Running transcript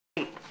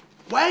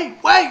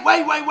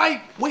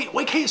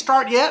We can't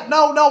start yet.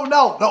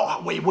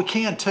 No. We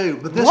can too.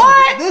 But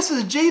this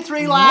is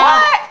G3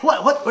 Live.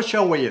 What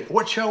show are we in?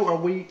 What show are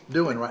we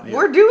doing right now?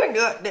 We're doing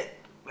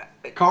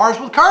Cars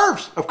with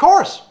Curves, of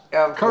course.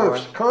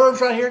 Curves.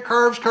 Curves right here.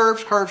 Curves.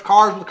 Cars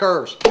with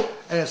Curves.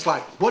 And it's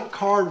like, what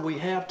car do we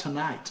have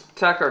tonight?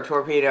 Tucker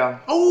Torpedo.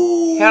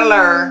 Oh.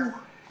 Heller.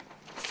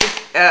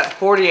 At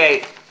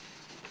 48.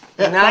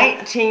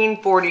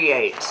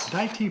 1948.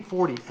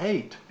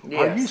 1948. Yes.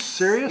 Are you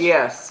serious?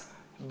 Yes.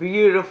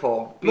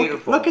 Beautiful.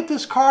 Look at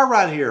this car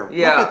right here.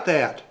 Yeah. Look at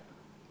that.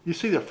 You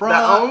see the front?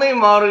 The only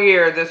model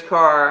year this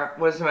car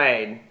was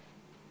made.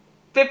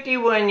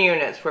 51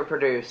 units were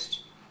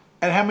produced.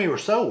 And how many were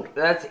sold?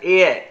 That's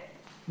it.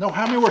 No,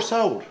 how many were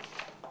sold?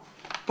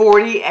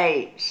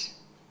 48.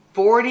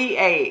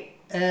 48.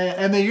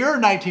 And the year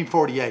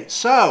 1948.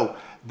 So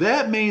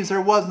that means there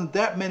wasn't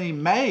that many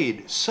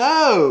made.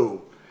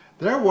 So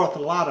they're worth a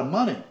lot of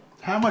money.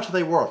 How much are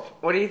they worth?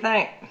 What do you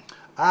think?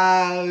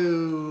 A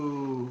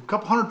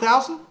couple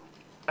 $100,000?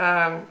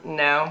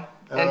 No.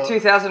 In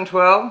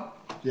 2012?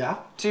 Yeah.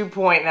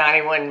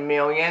 2.91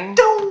 million.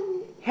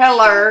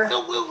 Heller.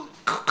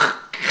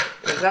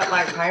 Is that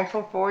like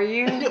painful for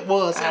you? It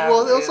was. It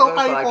was so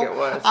painful. Like it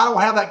was. I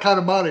don't have that kind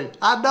of money.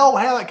 I don't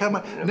have that kind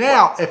of money.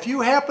 Now, if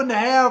you happen to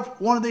have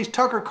one of these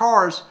Tucker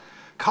cars,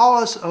 call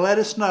us and let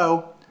us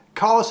know.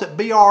 Call us at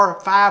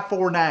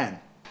BR549.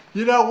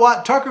 You know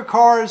what? Tucker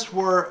cars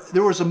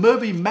there was a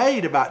movie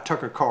made about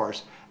Tucker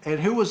cars. And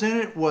who was in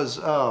it was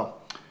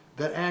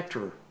that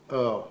actor.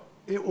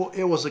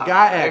 It was a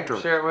guy actor.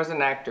 I'm sure it was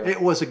an actor.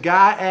 It was a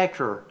guy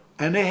actor.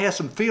 And they had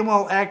some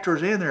female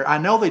actors in there. I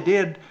know they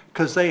did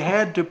because they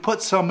had to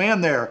put some in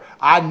there.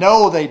 I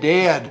know they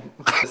did.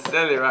 I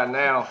said it right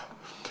now.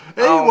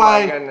 Anyway, oh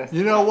my goodness.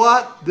 You know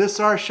what? This is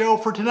our show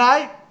for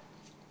tonight.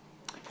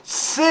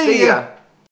 See ya.